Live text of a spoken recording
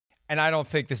and I don't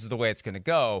think this is the way it's going to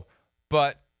go,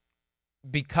 but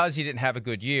because he didn't have a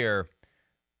good year,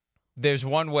 there's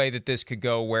one way that this could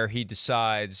go where he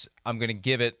decides, I'm going to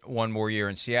give it one more year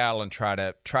in Seattle and try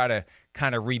to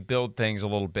kind of rebuild things a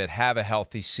little bit, have a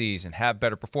healthy season, have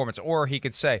better performance. Or he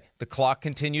could say, the clock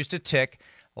continues to tick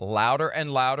louder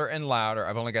and louder and louder.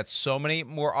 I've only got so many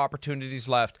more opportunities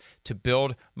left to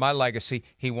build my legacy.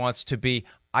 He wants to be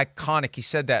iconic. He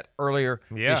said that earlier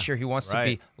this year. He wants to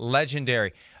be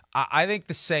legendary. I think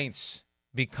the Saints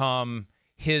become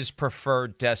his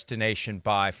preferred destination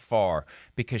by far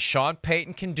because Sean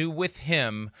Payton can do with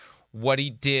him what he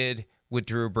did with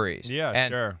Drew Brees. Yeah,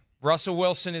 and sure. Russell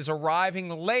Wilson is arriving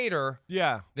later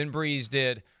than Brees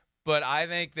did, but I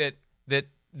think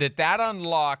that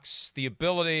unlocks the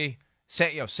ability,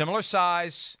 similar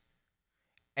size,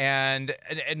 and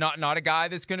not a guy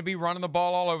that's going to be running the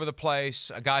ball all over the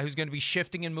place, a guy who's going to be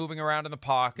shifting and moving around in the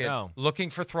pocket,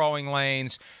 looking for throwing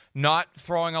lanes, not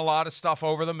throwing a lot of stuff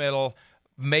over the middle,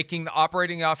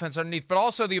 operating the offense underneath, but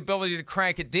also the ability to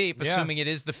crank it deep, assuming it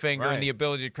is the finger, and the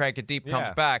ability to crank it deep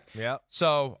comes back. Yeah.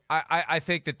 So I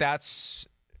think that's,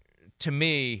 to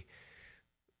me,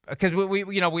 because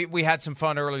we had some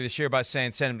fun earlier this year by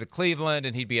saying send him to Cleveland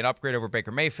and he'd be an upgrade over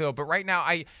Baker Mayfield. But right now,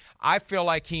 I feel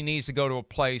like he needs to go to a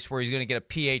place where he's going to get a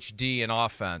PhD in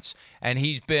offense, and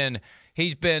he's been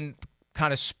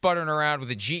kind of sputtering around with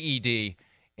a GED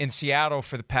in Seattle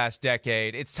for the past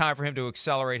decade. It's time for him to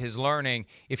accelerate his learning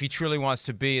if he truly wants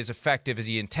to be as effective as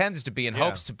he intends to be and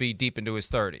hopes to be deep into his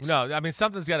 30s. No, I mean,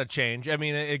 something's got to change. I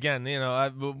mean, again,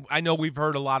 I know we've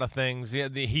heard a lot of things.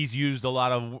 He's used a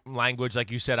lot of language,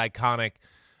 like you said, iconic.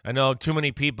 I know too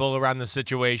many people around the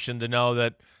situation to know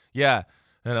that,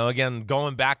 again,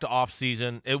 going back to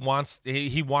offseason,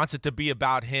 he wants it to be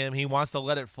about him. He wants to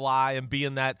let it fly and be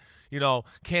in that,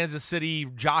 Kansas City,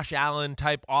 Josh Allen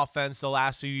type offense the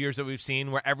last few years that we've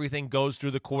seen where everything goes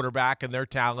through the quarterback and their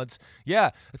talents.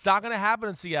 Yeah, it's not going to happen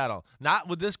in Seattle. Not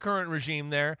with this current regime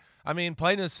there. I mean,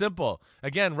 plain and simple.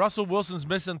 Again, Russell Wilson's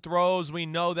missing throws. We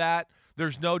know that.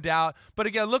 There's no doubt. But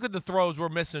again, look at the throws we're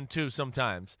missing too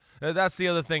sometimes. That's the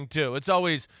other thing too. It's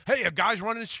always, hey, a guy's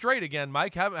running straight again,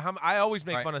 Mike. I always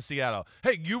make fun of Seattle.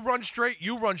 Hey, you run straight,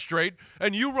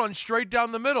 and you run straight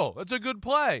down the middle. That's a good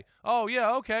play. Oh,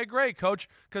 yeah, okay, great, coach,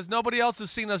 because nobody else has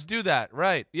seen us do that.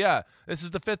 Right, yeah, this is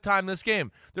the 5th time this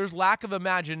game. There's lack of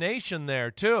imagination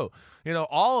there too.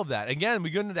 All of that. Again,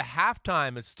 we get into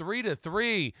halftime. It's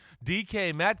 3-3.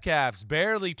 DK Metcalf's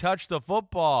barely touched the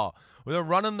football. They're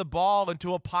running the ball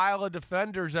into a pile of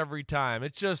defenders every time.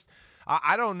 It's just,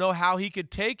 I don't know how he could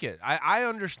take it. I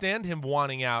understand him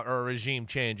wanting out or a regime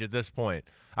change at this point.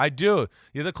 I do.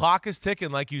 The clock is ticking,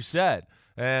 like you said.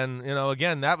 And,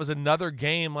 again, that was another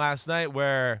game last night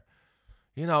where,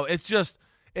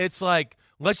 it's like,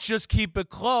 let's just keep it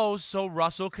close so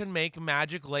Russell can make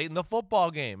magic late in the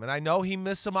football game. And I know he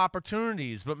missed some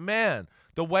opportunities, but, man,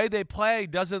 the way they play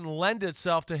doesn't lend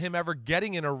itself to him ever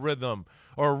getting in a rhythm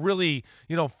or really,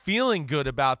 feeling good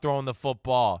about throwing the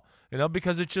football,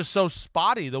 because it's just so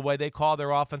spotty the way they call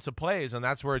their offensive plays, and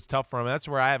that's where it's tough for him. That's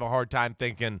where I have a hard time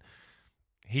thinking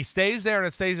he stays there and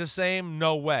it stays the same.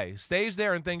 No way. Stays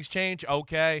there and things change,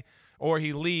 okay, or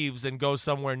he leaves and goes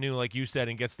somewhere new, like you said,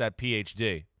 and gets that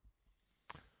PhD.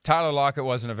 Tyler Lockett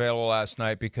wasn't available last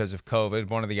night because of COVID.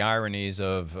 One of the ironies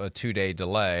of a 2-day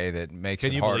delay that makes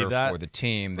it harder for the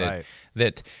team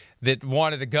that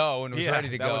wanted to go and was ready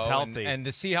to go. Was healthy. And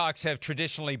the Seahawks have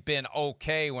traditionally been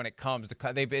okay when it comes to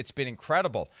it's been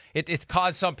incredible. It's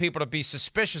caused some people to be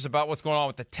suspicious about what's going on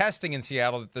with the testing in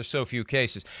Seattle, that there's so few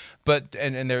cases. But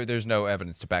there's no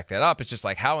evidence to back that up. It's just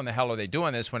like, how in the hell are they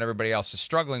doing this when everybody else is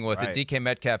struggling with it? DK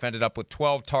Metcalf ended up with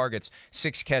 12 targets,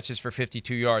 6 catches for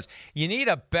 52 yards. You need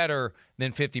a better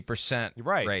than 50%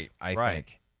 rate, I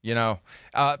think.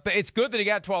 But it's good that he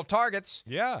got 12 targets.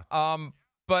 Yeah.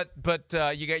 But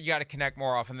you got to connect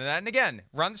more often than that. And again,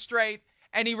 run straight,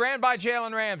 and he ran by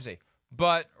Jalen Ramsey,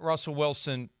 but Russell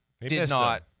Wilson did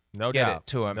not get it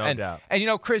to him. No doubt.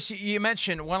 And Chris, you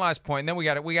mentioned one last point, and then we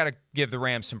got to give the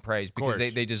Rams some praise because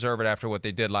they deserve it after what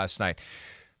they did last night.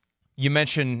 You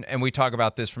mentioned, and we talk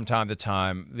about this from time to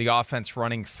time, the offense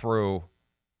running through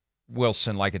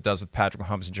Wilson like it does with Patrick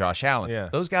Mahomes and Josh Allen. Yeah.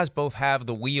 Those guys both have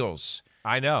the wheels.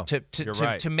 I know.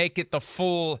 To make it the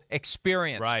full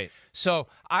experience. Right. So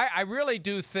I really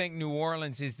do think New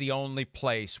Orleans is the only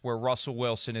place where Russell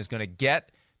Wilson is going to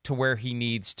get to where he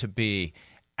needs to be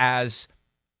as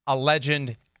a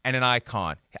legend and an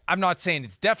icon. I'm not saying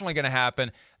it's definitely going to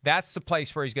happen. That's the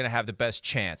place where he's going to have the best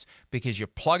chance because you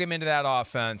plug him into that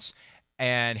offense,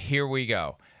 and here we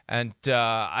go. And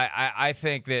I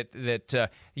think that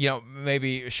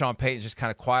maybe Sean Payton's just kind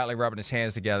of quietly rubbing his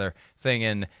hands together,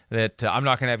 thinking that I'm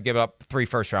not going to have to give up 3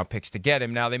 first-round picks to get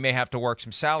him. Now, they may have to work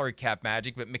some salary cap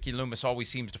magic, but Mickey Loomis always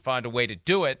seems to find a way to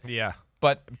do it. Yeah.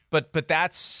 But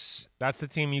that's the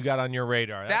team you got on your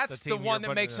radar. That's the one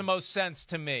that makes the most sense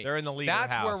to me. They're in the lead.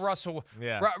 That's house. Where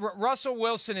Russell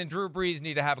Wilson and Drew Brees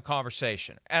need to have a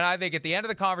conversation. And I think at the end of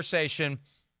the conversation,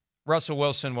 Russell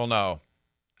Wilson will know.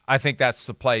 I think that's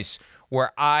the place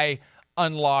where I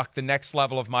unlock the next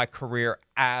level of my career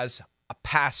as a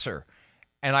passer,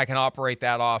 and I can operate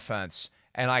that offense,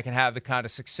 and I can have the kind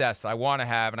of success that I want to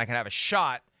have, and I can have a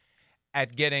shot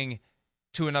at getting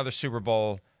to another Super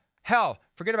Bowl. Hell,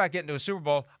 forget about getting to a Super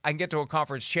Bowl. I can get to a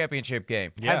conference championship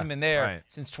game. Yeah, hasn't been there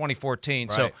since 2014.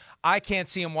 Right. So I can't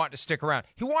see him wanting to stick around.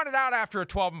 He wanted out after a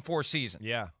 12-4 season.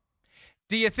 Yeah.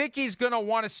 Do you think he's going to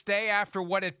want to stay after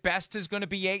what at best is going to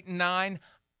be 8-9?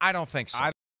 I don't think so.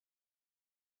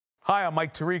 Hi, I'm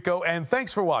Mike Tirico, and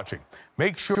thanks for watching.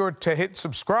 Make sure to hit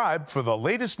subscribe for the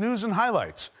latest news and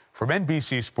highlights from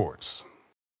NBC Sports.